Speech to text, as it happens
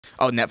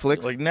Oh,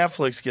 Netflix? Like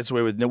Netflix gets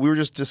away with. We were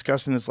just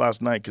discussing this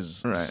last night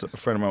because Right. a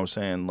friend of mine was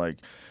saying like,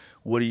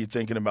 "What are you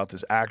thinking about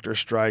this actor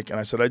strike?" And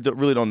I said,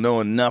 really don't know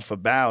enough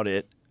about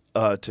it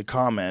to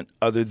comment,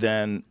 other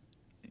than,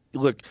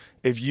 look,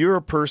 if you're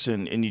a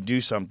person and you do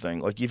something,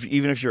 like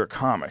even if you're a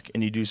comic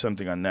and you do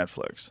something on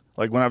Netflix,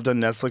 like when I've done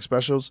Netflix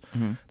specials,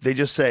 they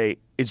just say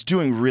it's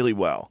doing really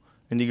well.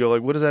 And you go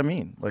like, what does that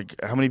mean? Like,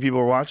 how many people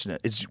are watching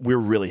it? We're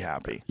really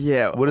happy.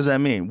 Yeah. What does that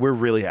mean? We're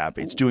really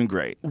happy. It's doing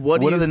great.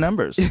 What are the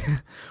numbers?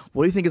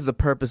 What do you think is the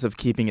purpose of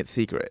keeping it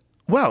secret?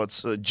 Well,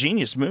 it's a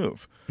genius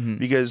move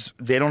because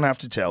they don't have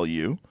to tell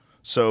you,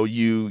 so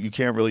you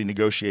can't really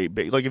negotiate.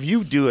 Like if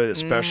you do a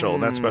special,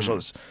 and that special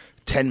is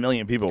 10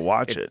 million people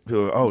watch it.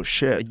 Who go, oh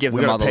shit, It gives we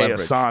them gotta all the pay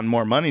leverage. Hassan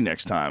more money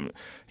next time.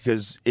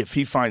 Because if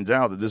he finds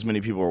out that this many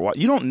people are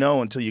watching, you don't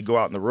know until you go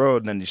out on the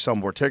road and then you sell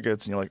more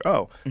tickets and you're like,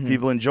 oh,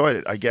 people enjoyed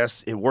it. I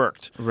guess it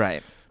worked.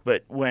 Right.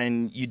 But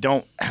when you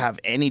don't have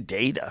any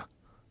data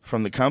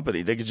from the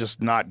company, they could just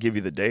not give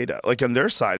you the data. Like on their side,